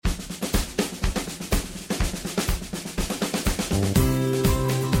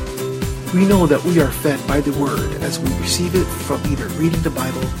We know that we are fed by the Word as we receive it from either reading the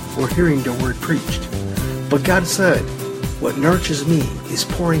Bible or hearing the Word preached. But God said, what nourishes me is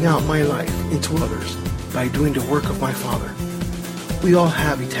pouring out my life into others by doing the work of my Father. We all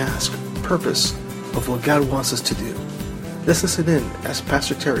have a task, purpose of what God wants us to do. Let's listen in as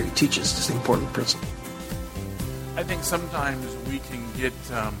Pastor Terry teaches this important principle. I think sometimes we can get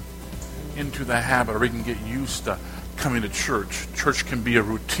into the habit, or we can get used to coming to church. Church can be a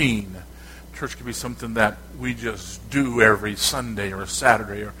routine. Church can be something that we just do every Sunday or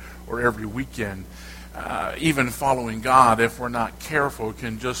Saturday or every weekend. Even following God, if we're not careful,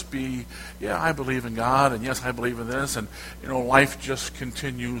 can just be, yeah, I believe in God, and yes, I believe in this, and life just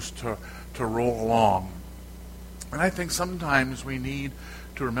continues to roll along. And I think sometimes we need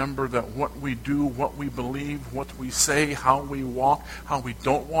to remember that what we do, what we believe, what we say, how we walk, how we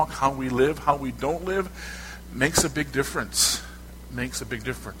don't walk, how we live, how we don't live, makes a big difference. Makes a big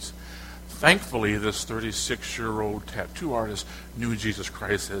difference. Thankfully, this 36-year-old tattoo artist knew Jesus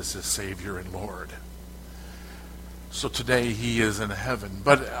Christ as his Savior and Lord. So today he is in heaven.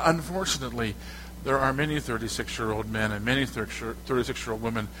 But unfortunately, there are many 36-year-old men and many 36-year-old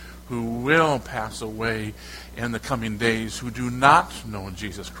women who will pass away in the coming days who do not know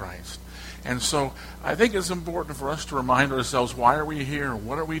Jesus Christ. And so I think it's important for us to remind ourselves, why are we here?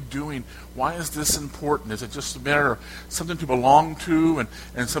 What are we doing? Why is this important? Is it just a matter of something to belong to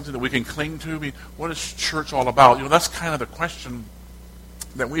and something that we can cling to? I mean, what is church all about? That's kind of the question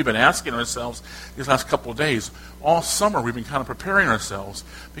that we've been asking ourselves these last couple of days. All summer we've been kind of preparing ourselves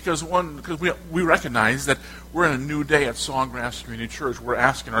because we recognize that we're in a new day at Sawgrass Community Church. We're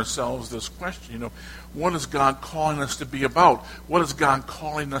asking ourselves this question, what is God calling us to be about? What is God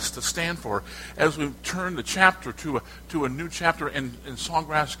calling us to stand for? As we turn the chapter to a new chapter in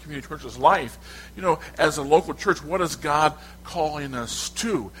Sawgrass Community Church's life, as a local church, what is God calling us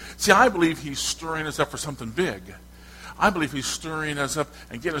to? See, I believe He's stirring us up for something big. I believe He's stirring us up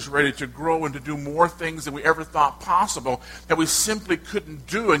and getting us ready to grow and to do more things than we ever thought possible that we simply couldn't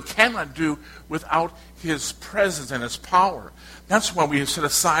do and cannot do without His presence and His power. That's why we set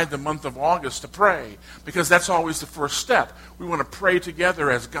aside the month of August to pray, because that's always the first step. We want to pray together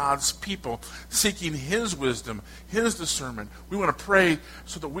as God's people, seeking His wisdom, His discernment. We want to pray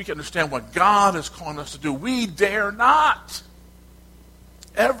so that we can understand what God is calling us to do. We dare not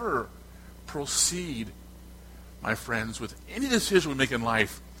ever proceed, my friends, with any decision we make in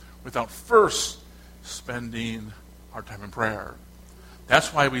life without first spending our time in prayer.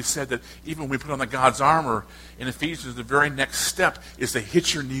 That's why we said that even when we put on the God's armor in Ephesians, the very next step is to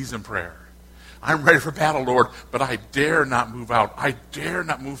hit your knees in prayer. I'm ready for battle, Lord, but I dare not move out. I dare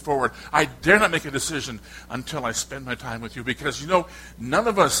not move forward. I dare not make a decision until I spend my time with you, because none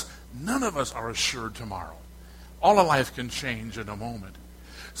of us are assured tomorrow. All of life can change in a moment.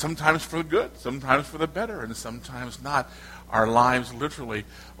 Sometimes for the good, sometimes for the better, and sometimes not. Our lives literally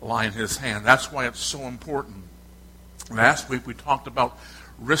lie in His hand. That's why it's so important. Last week we talked about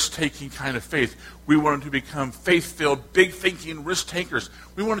risk-taking kind of faith. We wanted to become faith-filled, big-thinking risk-takers.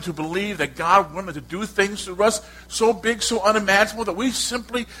 We wanted to believe that God wanted to do things through us so big, so unimaginable, that we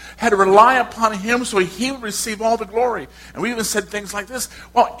simply had to rely upon Him so He would receive all the glory. And we even said things like this: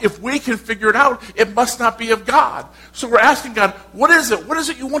 well, if we can figure it out, it must not be of God. So we're asking God, what is it? What is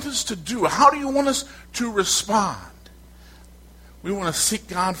it you want us to do? How do you want us to respond? We want to seek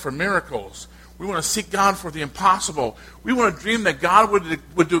God for miracles. We want to seek God for the impossible. We want to dream that God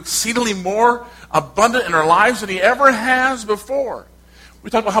would do exceedingly more abundant in our lives than He ever has before. We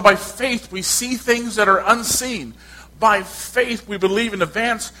talk about how by faith we see things that are unseen. By faith we believe in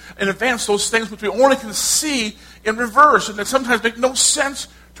advance those things which we only can see in reverse, and that sometimes make no sense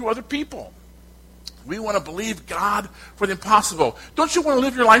to other people. We want to believe God for the impossible. Don't you want to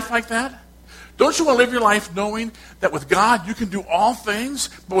live your life like that? Don't you want to live your life knowing that with God you can do all things,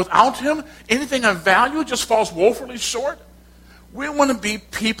 but without Him, anything of value just falls woefully short? We want to be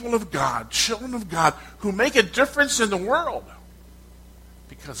people of God, children of God, who make a difference in the world,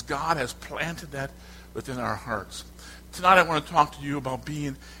 because God has planted that within our hearts. Tonight I want to talk to you about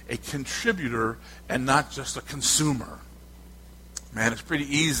being a contributor and not just a consumer. Man, it's pretty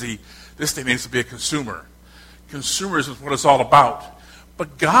easy this day needs to be a consumer. Consumers is what it's all about.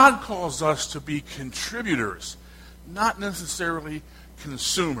 But God calls us to be contributors, not necessarily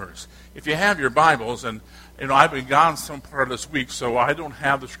consumers. If you have your Bibles, and I've been gone some part of this week, so I don't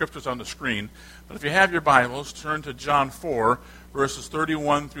have the scriptures on the screen. But if you have your Bibles, turn to John 4, verses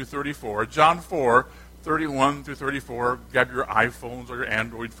 31 through 34. John 4, 31 through 34. Grab your iPhones or your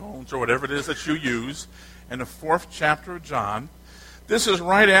Android phones or whatever it is that you use. In the 4th chapter of John, this is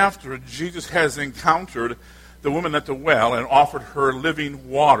right after Jesus has encountered the woman at the well and offered her living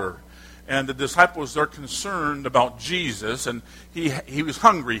water. And the disciples are concerned about Jesus, and he was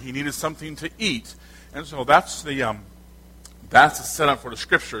hungry. He needed something to eat. And so that's the setup for the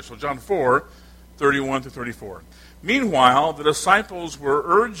scripture. So John 4, 31 to 34. Meanwhile, the disciples were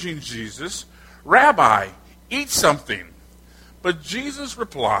urging Jesus, "Rabbi, eat something." But Jesus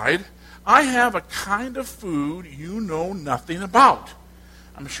replied, "I have a kind of food you know nothing about."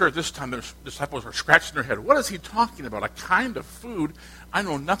 I'm sure at this time the disciples are scratching their head. What is he talking about? A kind of food I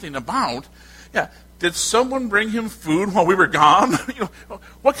know nothing about? Yeah, did someone bring him food while we were gone?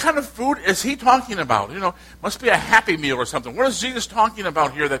 What kind of food is he talking about? Must be a Happy Meal or something. What is Jesus talking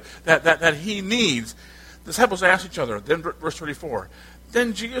about here that he needs? The disciples asked each other. Then verse 34.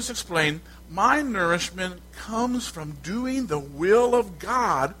 Then Jesus explained, "My nourishment comes from doing the will of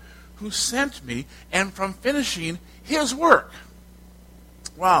God who sent me and from finishing his work."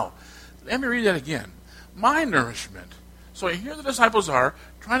 Wow. Let me read that again. My nourishment. So here the disciples are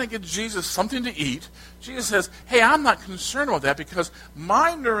trying to get Jesus something to eat. Jesus says, "Hey, I'm not concerned about that because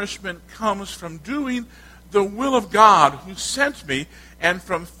my nourishment comes from doing the will of God who sent me and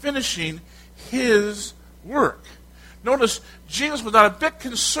from finishing his work." Notice, Jesus was not a bit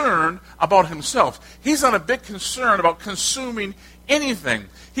concerned about himself. He's not a bit concerned about consuming anything.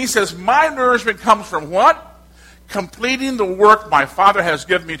 He says, my nourishment comes from what? Completing the work my Father has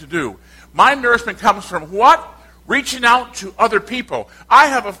given me to do. My nourishment comes from what? Reaching out to other people. I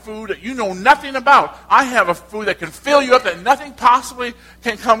have a food that you know nothing about. I have a food that can fill you up that nothing possibly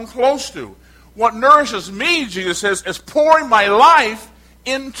can come close to. What nourishes me, Jesus says, is pouring my life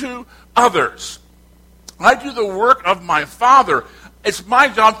into others. I do the work of my Father. It's my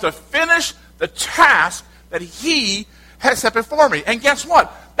job to finish the task that he has set before me. And guess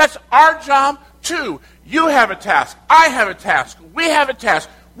what? That's our job too. You have a task. I have a task. We have a task.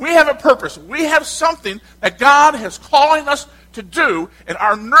 We have a purpose. We have something that God is calling us to do, and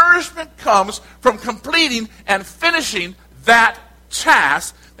our nourishment comes from completing and finishing that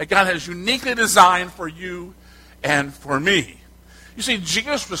task that God has uniquely designed for you and for me. You see,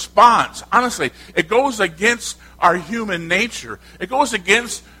 Jesus' response, honestly, it goes against our human nature. It goes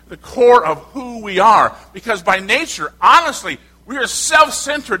against the core of who we are. Because by nature, honestly, we are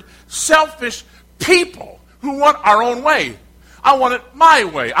self-centered, selfish people who want our own way. I want it my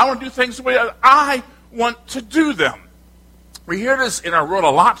way. I want to do things the way that I want to do them. We hear this in our world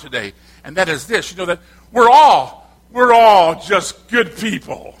a lot today, and that is this, that we're all just good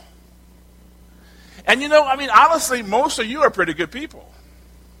people. And honestly, most of you are pretty good people.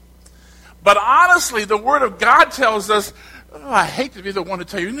 But honestly, the Word of God tells us, I hate to be the one to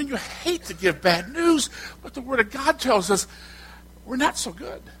tell you, you hate to give bad news, but the Word of God tells us we're not so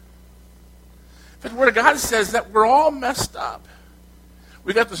good. But the Word of God says that we're all messed up.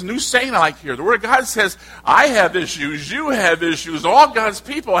 We got this new saying I like here. The Word of God says, I have issues, you have issues, all God's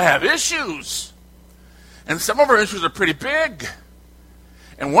people have issues. And some of our issues are pretty big.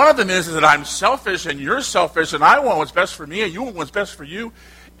 And one of them is that I'm selfish and you're selfish and I want what's best for me and you want what's best for you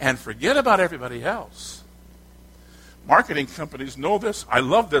and forget about everybody else. Marketing companies know this. I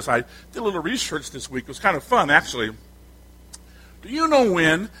love this. I did a little research this week. It was kind of fun, actually. Do you know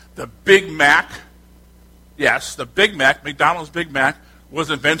when the Big Mac, yes, the Big Mac, McDonald's Big Mac, was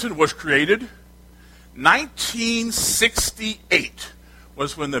invented, was created? 1968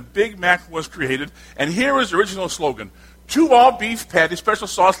 was when the Big Mac was created. And here is the original slogan. 2 all-beef patties, special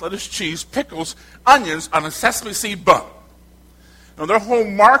sauce, lettuce, cheese, pickles, onions on a sesame seed bun. Now, their whole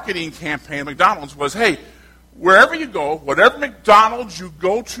marketing campaign, McDonald's, was, hey, wherever you go, whatever McDonald's you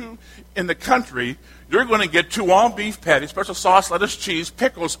go to in the country, you're going to get 2 all-beef patties, special sauce, lettuce, cheese,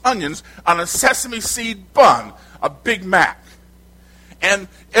 pickles, onions on a sesame seed bun, a Big Mac. And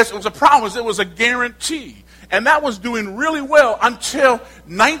it was a promise. It was a guarantee. And that was doing really well until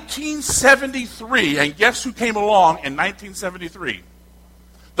 1973. And guess who came along in 1973?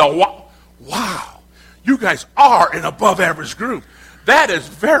 Wow. You guys are an above-average group. That is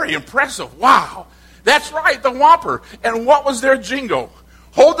very impressive. Wow. That's right, the Whopper. And what was their jingle?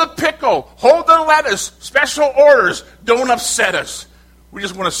 Hold the pickle. Hold the lettuce. Special orders. Don't upset us. We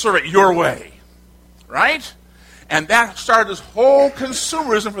just want to serve it your way. Right? And that started this whole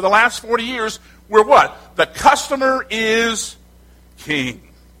consumerism for the last 40 years where what? The customer is king.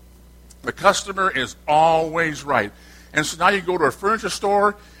 The customer is always right. And so now you go to a furniture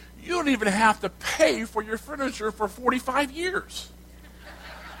store, you don't even have to pay for your furniture for 45 years.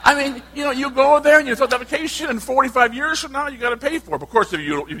 I mean, you go there and you fill the application, and 45 years from now you got to pay for it. Of course, if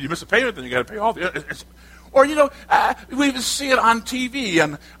you miss a payment, then you got to pay all the. Or, we even see it on TV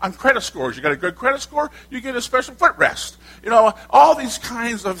and on credit scores. You got a good credit score, you get a special footrest. All these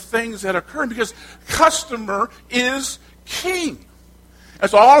kinds of things that occur because customer is king.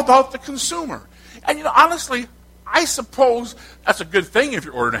 It's all about the consumer. And, honestly, I suppose that's a good thing if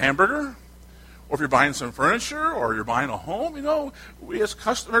you're ordering a hamburger, or if you're buying some furniture, or you're buying a home. We as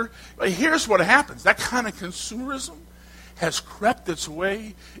customers, but here's what happens. That kind of consumerism has crept its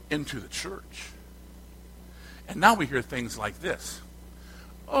way into the church. And now we hear things like this.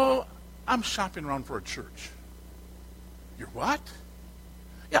 Oh, I'm shopping around for a church. You're what?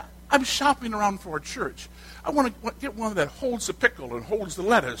 Yeah, I'm shopping around for a church. I want to get one that holds the pickle and holds the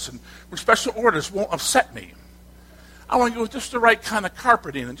lettuce and where special orders won't upset me. I want to go with just the right kind of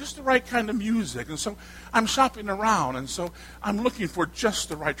carpeting and just the right kind of music. And so I'm shopping around, and so I'm looking for just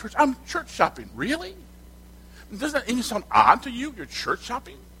the right church. I'm church shopping. Really? Doesn't that even sound odd to you? You're church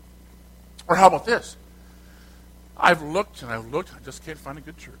shopping? Or how about this? I've looked and I've looked. I just can't find a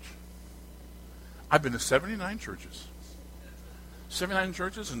good church. I've been to 79 churches. 79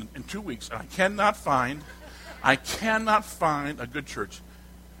 churches in 2 weeks. And I cannot find a good church.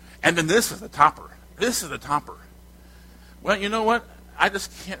 And then this is the topper. This is the topper. Well, you know what? I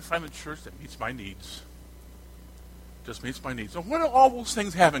just can't find a church that meets my needs. Just meets my needs. So what do all those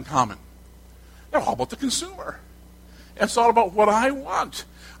things have in common? They're all about the consumer. It's all about what I want.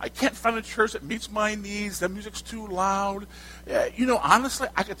 I can't find a church that meets my needs. The music's too loud. Honestly,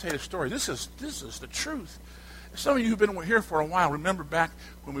 I could tell you a story. This is the truth. Some of you who've been here for a while remember back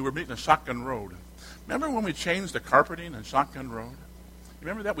when we were meeting at Shotgun Road. Remember when we changed the carpeting on Shotgun Road?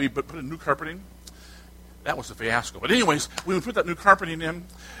 Remember that? We put a new carpeting? That was a fiasco. But anyways, when we put that new carpeting in,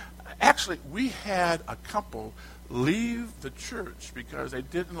 actually, we had a couple leave the church because they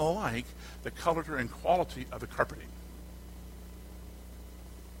didn't like the color and quality of the carpeting.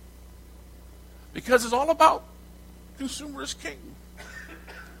 Because it's all about consumer is king.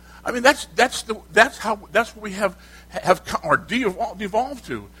 I mean, that's what we have or devolved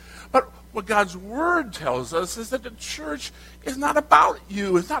to. But what God's Word tells us is that the church is not about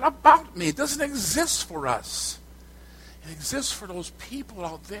you. It's not about me. It doesn't exist for us. It exists for those people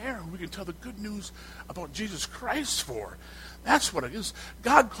out there who we can tell the good news about Jesus Christ for. That's what it is.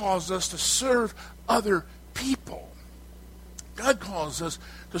 God calls us to serve other people. God calls us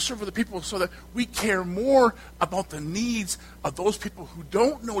to serve other people so that we care more about the needs of those people who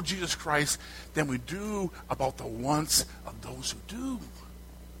don't know Jesus Christ than we do about the wants of those who do.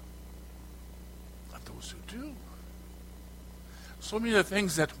 So many of the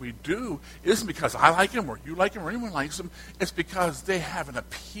things that we do isn't because I like them or you like them or anyone likes them. It's because they have an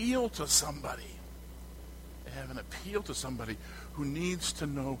appeal to somebody. They have an appeal to somebody who needs to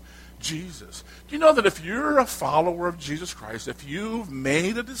know Jesus. Do you know that if you're a follower of Jesus Christ, if you've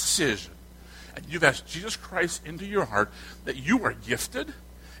made a decision and you've asked Jesus Christ into your heart, that you are gifted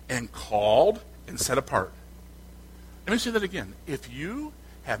and called and set apart? Let me say that again. If you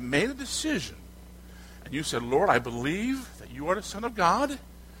have made a decision and you said, Lord, I believe that you are the Son of God,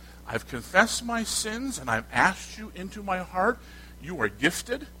 I've confessed my sins, and I've asked you into my heart, you are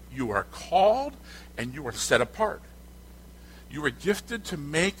gifted, you are called, and you are set apart. You are gifted to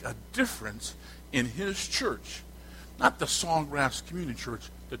make a difference in his church. Not the Sawgrass Community Church,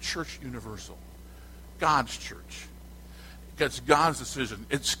 the Church Universal. God's church. It's God's decision.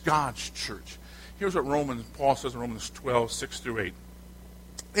 It's God's church. Here's what Paul says in Romans 12, 6 through 8.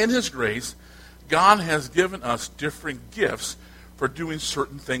 In his grace, God has given us different gifts for doing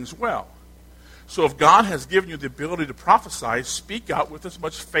certain things well. So if God has given you the ability to prophesy, speak out with as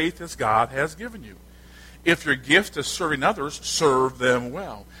much faith as God has given you. If your gift is serving others, serve them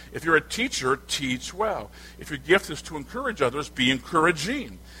well. If you're a teacher, teach well. If your gift is to encourage others, be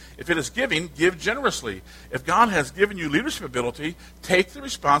encouraging. If it is giving, give generously. If God has given you leadership ability, take the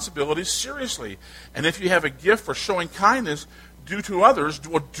responsibility seriously. And if you have a gift for showing kindness due to others,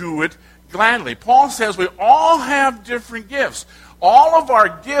 do it gladly. Paul says we all have different gifts. All of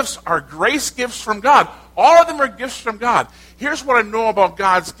our gifts are grace gifts from God. All of them are gifts from God. Here's what I know about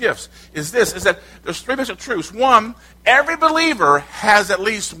God's gifts, is that there's three basic truths. One, every believer has at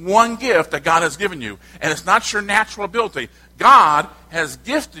least one gift that God has given you. And it's not your natural ability. God has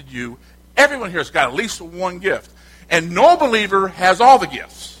gifted you. Everyone here has got at least one gift. And no believer has all the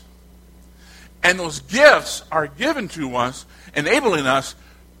gifts. And those gifts are given to us, enabling us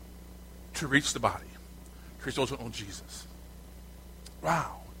to reach the body, to reach those who don't know Jesus.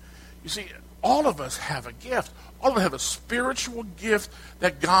 Wow. You see, all of us have a gift. All of us have a spiritual gift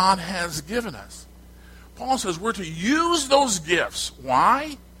that God has given us. Paul says we're to use those gifts.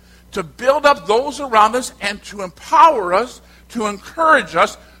 Why? To build up those around us and to empower us, to encourage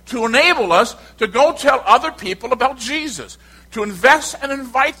us, to enable us to go tell other people about Jesus, to invest and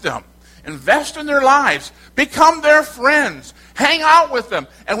invite them Invest in their lives. Become their friends. Hang out with them.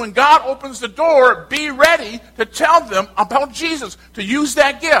 And when God opens the door, be ready to tell them about Jesus, to use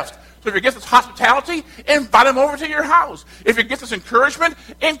that gift. So if your gift is hospitality, invite them over to your house. If your gift is encouragement,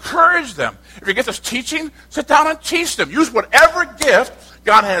 encourage them. If your gift is teaching, sit down and teach them. Use whatever gift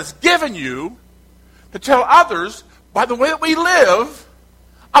God has given you to tell others by the way that we live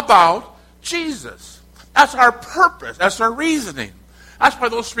about Jesus. That's our purpose. That's our reasoning. That's why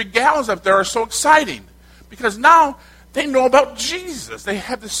those 3 gallons up there are so exciting. Because now they know about Jesus. They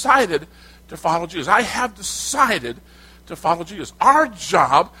have decided to follow Jesus. I have decided to follow Jesus. Our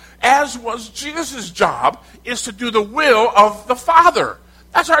job, as was Jesus' job, is to do the will of the Father.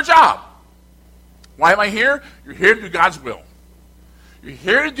 That's our job. Why am I here? You're here to do God's will. You're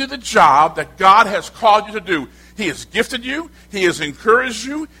here to do the job that God has called you to do. He has gifted you. He has encouraged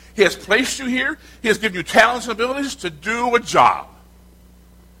you. He has placed you here. He has given you talents and abilities to do a job.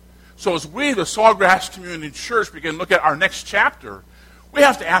 So as we, the Sawgrass Community Church, begin to look at our next chapter, we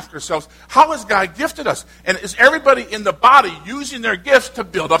have to ask ourselves, how has God gifted us? And is everybody in the body using their gifts to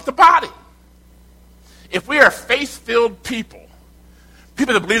build up the body? If we are faith-filled people that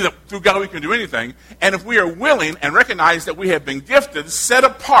believe that through God we can do anything, and if we are willing and recognize that we have been gifted, set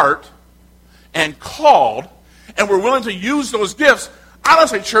apart, and called, and we're willing to use those gifts,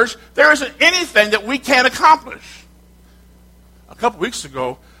 honestly, church, there isn't anything that we can't accomplish. A couple weeks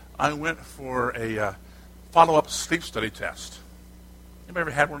ago, I went for a follow-up sleep study test. Anybody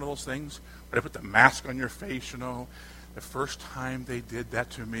ever had one of those things where they put the mask on your face, The first time they did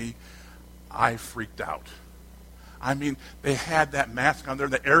that to me, I freaked out. I mean, they had that mask on there,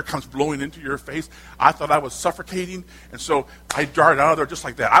 the air comes blowing into your face. I thought I was suffocating, and so I darted out of there just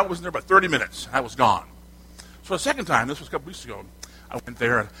like that. I was in there about 30 minutes, and I was gone. So the second time, this was a couple weeks ago, I went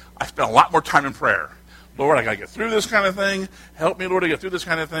there, and I spent a lot more time in prayer. Lord, I got to get through this kind of thing. Help me, Lord, to get through this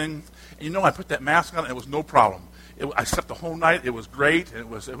kind of thing. And I put that mask on, and it was no problem. I slept the whole night. It was great, and it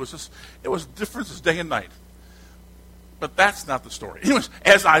was different as day and night. But that's not the story. Anyways,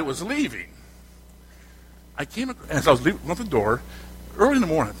 as I was leaving, as I was leaving out the door, early in the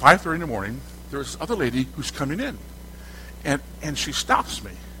morning, 5:30 in the morning, there was this other lady who's coming in. And she stops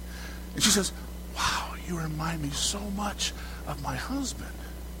me. And she says, wow, you remind me so much of my husband.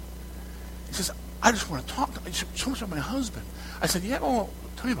 He says, I just want to talk to you so much about my husband. I said, yeah, well,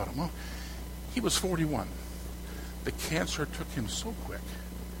 tell me about him. Well, he was 41. The cancer took him so quick.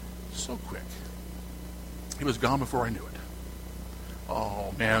 So quick. He was gone before I knew it.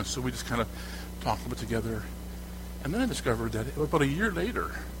 Oh, man. So we just kind of talked a bit together. And then I discovered that about a year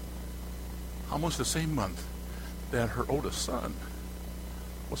later, almost the same month, that her oldest son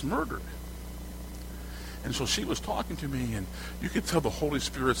was murdered. And so she was talking to me, and you could tell the Holy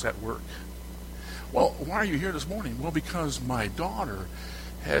Spirit's at work. Well, why are you here this morning? Well, because my daughter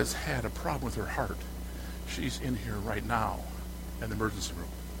has had a problem with her heart. She's in here right now in the emergency room.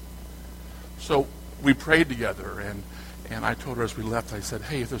 So we prayed together, and I told her as we left, I said,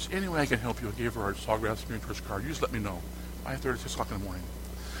 hey, if there's any way I can help you, I gave her our Sawgrass Community Church card. You just let me know. 5:30, 6 o'clock in the morning.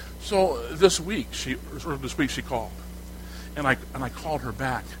 So this week she called, and I called her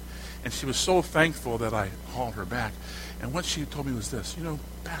back, and she was so thankful that I called her back. And what she told me was this,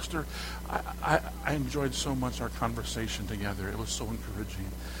 Pastor, I enjoyed so much our conversation together. It was so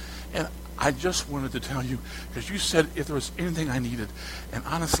encouraging. And I just wanted to tell you, because you said if there was anything I needed, and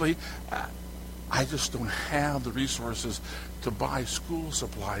honestly, I just don't have the resources to buy school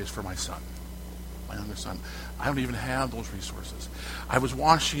supplies for my son, my younger son. I don't even have those resources. I was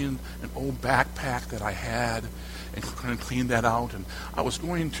washing an old backpack that I had and kind of clean that out, and I was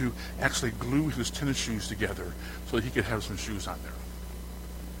going to actually glue his tennis shoes together so that he could have some shoes on there.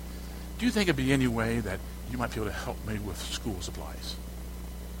 Do you think it'd be any way that you might be able to help me with school supplies?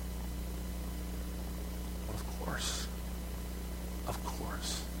 Well, of course. Of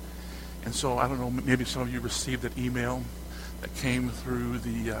course. And so, I don't know, maybe some of you received that email that came through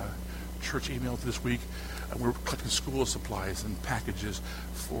the church email this week. We're collecting school supplies and packages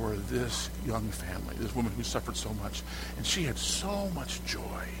for this young family, this woman who suffered so much. And she had so much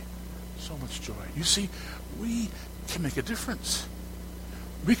joy. So much joy. You see, we can make a difference.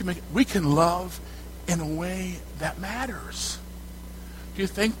 We can love in a way that matters. Do you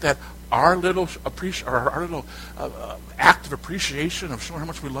think that our little act of appreciation of showing how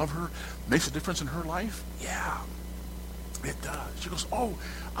much we love her makes a difference in her life? Yeah, it does. She goes, oh,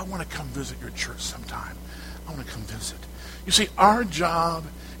 I want to come visit your church sometime. I want to come visit. You see, our job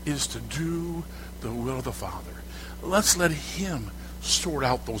is to do the will of the Father. Let's let him sort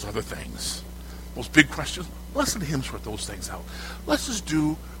out those other things. Those big questions, let's let him sort those things out. Let's just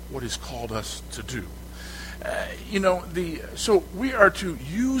do what he's called us to do. So we are to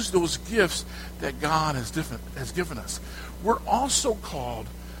use those gifts that God has given us. We're also called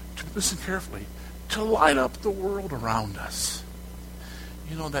to listen carefully, to light up the world around us.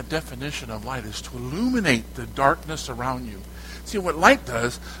 That definition of light is to illuminate the darkness around you. See, what light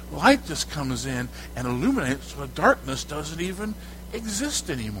does, light just comes in and illuminates so the darkness doesn't even exist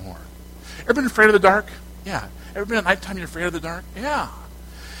anymore. Ever been afraid of the dark? Yeah. Ever been at nighttime you're afraid of the dark? Yeah.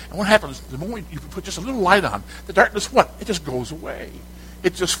 And what happens, the moment you put just a little light on, the darkness, what? It just goes away.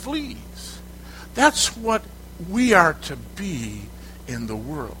 It just flees. That's what we are to be in the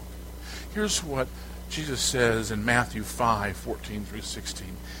world. Here's what Jesus says in Matthew 5:14-16.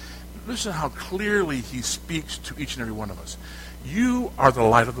 Listen how clearly he speaks to each and every one of us. You are the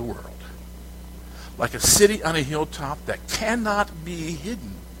light of the world, like a city on a hilltop that cannot be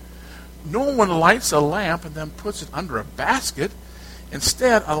hidden. No one lights a lamp and then puts it under a basket.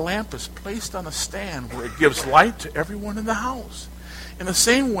 Instead, a lamp is placed on a stand where it gives light to everyone in the house. In the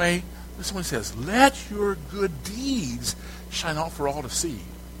same way, this is what he says, let your good deeds shine out for all to see.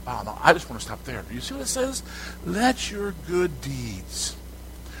 Wow, now I just want to stop there. Do you see what it says? Let your good deeds.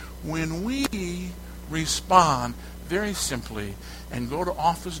 When we respond very simply and go to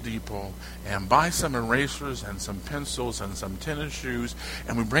Office Depot and buy some erasers and some pencils and some tennis shoes,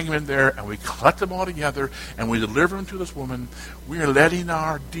 and we bring them in there and we collect them all together and we deliver them to this woman, we are letting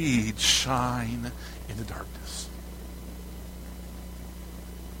our deeds shine in the darkness.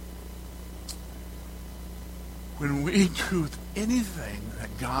 When we do anything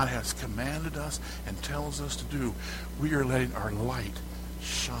that God has commanded us and tells us to do, we are letting our light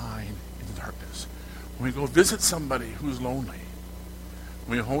shine in the darkness. When we go visit somebody who's lonely,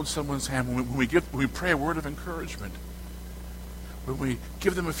 when we hold someone's hand, when we pray a word of encouragement, when we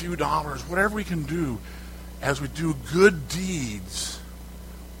give them a few dollars, whatever we can do, as we do good deeds,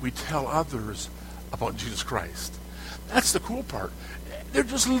 we tell others about Jesus Christ. That's the cool part. They're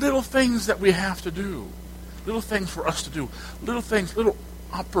just little things that we have to do. Little things for us to do. Little things, little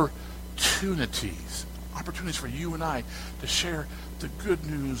opportunities. Opportunities for you and I to share the good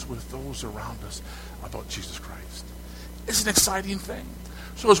news with those around us about Jesus Christ. It's an exciting thing.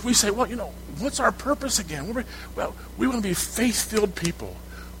 So as we say, what's our purpose again? We want to be faith-filled people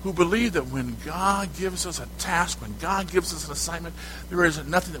who believe that when God gives us a task, when God gives us an assignment, there is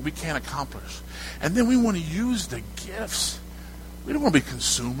nothing that we can't accomplish. And then we want to use the gifts. We don't want to be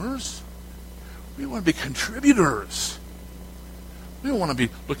consumers. We want to be contributors. We don't want to be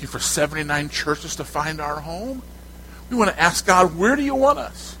looking for 79 churches to find our home. We want to ask God, where do you want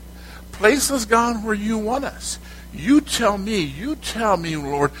us? Place us, God, where you want us. You tell me,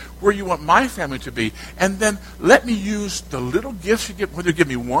 Lord, where you want my family to be. And then let me use the little gifts you give, whether you give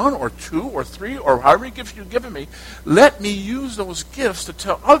me one or two or three or however many gifts you've given me. Let me use those gifts to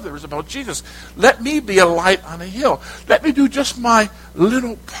tell others about Jesus. Let me be a light on a hill. Let me do just my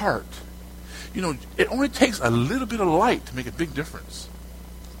little part. It only takes a little bit of light to make a big difference.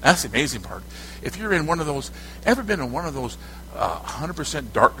 That's the amazing part. If you're in one of those, ever been in one of those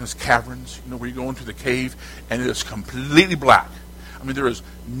 100% darkness caverns, where you go into the cave and it is completely black. I mean, there is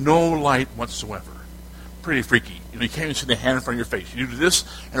no light whatsoever. Pretty freaky. You can't even see the hand in front of your face. You do this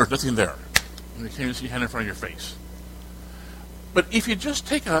and there's nothing there. You can't even see your hand in front of your face. But if you just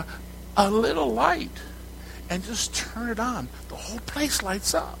take a little light and just turn it on, the whole place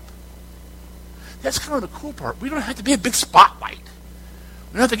lights up. That's kind of the cool part. We don't have to be a big spotlight.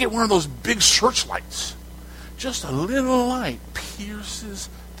 We don't have to get one of those big searchlights. Just a little light pierces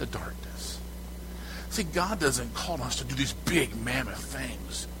the darkness. See, God doesn't call us to do these big mammoth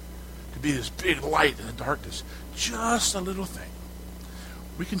things, to be this big light in the darkness. Just a little thing.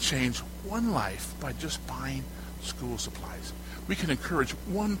 We can change one life by just buying school supplies. We can encourage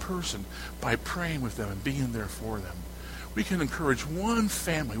one person by praying with them and being there for them. We can encourage one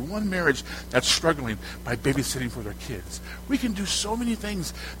family, one marriage that's struggling by babysitting for their kids. We can do so many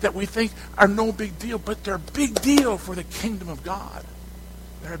things that we think are no big deal, but they're a big deal for the kingdom of God.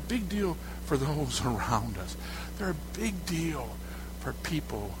 They're a big deal for those around us. They're a big deal for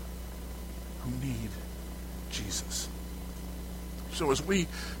people who need Jesus. So as we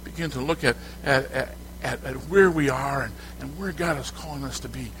begin to look at where we are and where God is calling us to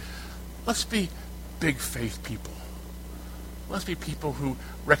be, let's be big faith people. Let's be people who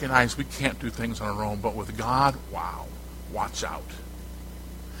recognize we can't do things on our own, but with God, wow, watch out.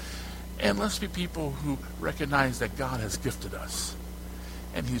 And let's be people who recognize that God has gifted us,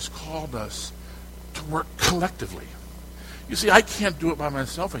 and he's called us to work collectively. You see, I can't do it by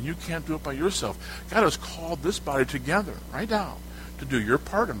myself, and you can't do it by yourself. God has called this body together right now to do your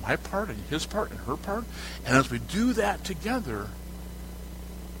part and my part and his part and her part. And as we do that together,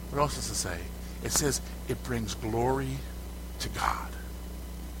 what else does it say? It says it brings glory to God.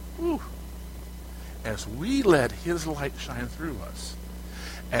 Woo. As we let his light shine through us,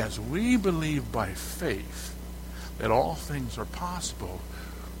 as we believe by faith that all things are possible,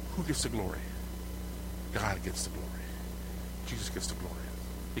 who gets the glory? God gets the glory. Jesus gets the glory.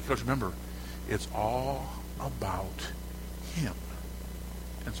 Because remember, it's all about him.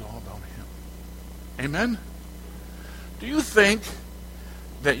 It's all about him. Amen? Do you think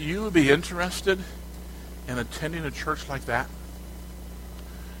that you would be interested in attending a church like that?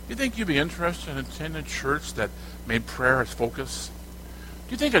 Do you think you'd be interested in attending a church that made prayer its focus?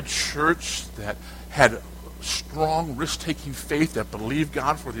 Do you think a church that had strong risk-taking faith, that believed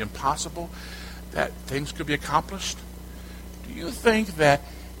God for the impossible, that things could be accomplished? Do you think that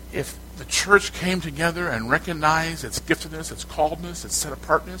if the church came together and recognized its giftedness, its calledness, its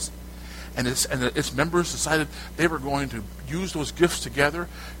set-apartness, and its members decided they were going to use those gifts together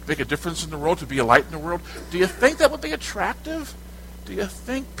to make a difference in the world, to be a light in the world, do you think that would be attractive? Do you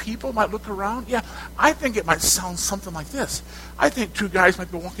think people might look around? Yeah, I think it might sound something like this. I think two guys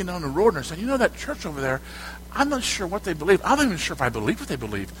might be walking down the road and they're saying, you know, that church over there, I'm not sure what they believe. I'm not even sure if I believe what they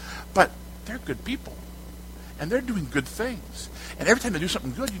believe. But they're good people. And they're doing good things. And every time they do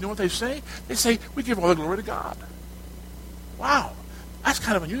something good, you know what they say? They say, we give all the glory to God. Wow, that's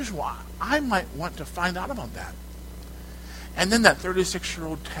kind of unusual. I might want to find out about that. And then that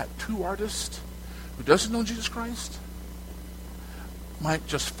 36-year-old tattoo artist who doesn't know Jesus Christ might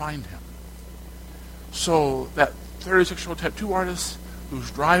just find him. So that 36-year-old tattoo artist who's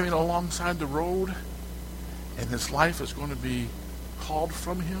driving alongside the road and his life is going to be called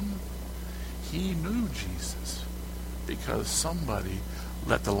from him, he knew Jesus because somebody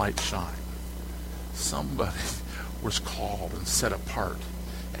let the light shine. Somebody was called and set apart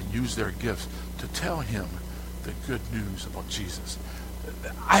and used their gifts to tell him the good news about Jesus.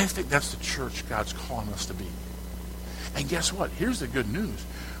 I think that's the church God's calling us to be. And guess what? Here's the good news.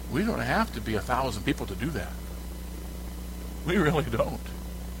 We don't have to be 1,000 people to do that. We really don't.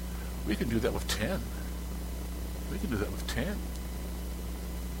 We can do that with 10. We can do that with 10.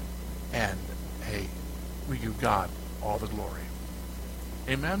 And, hey, we give God all the glory.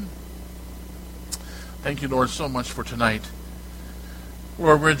 Amen? Thank you, Lord, so much for tonight.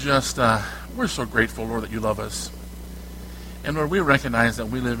 Lord, we're so grateful, Lord, that you love us. And, Lord, we recognize that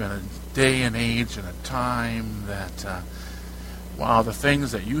we live in a day and age and a time that, wow, the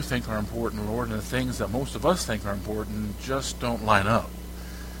things that you think are important, Lord, and the things that most of us think are important just don't line up.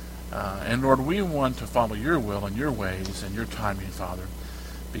 And, Lord, we want to follow your will and your ways and your timing, Father,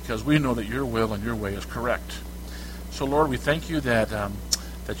 because we know that your will and your way is correct. So, Lord, we thank you that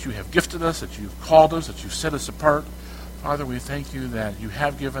you have gifted us, that you've called us, that you've set us apart. Father, we thank you that you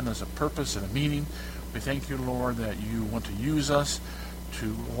have given us a purpose and a meaning. We thank you, Lord, that you want to use us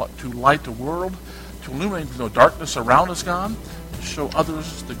to light the world, to illuminate the darkness around us, God, to show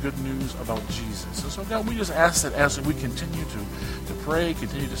others the good news about Jesus. And so, God, we just ask that as we continue to pray,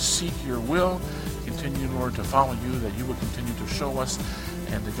 continue to seek your will, continue, Lord, to follow you, that you will continue to show us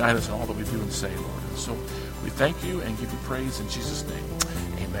and to guide us in all that we do and say, Lord. And so we thank you and give you praise in Jesus' name.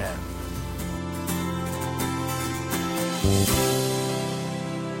 Amen.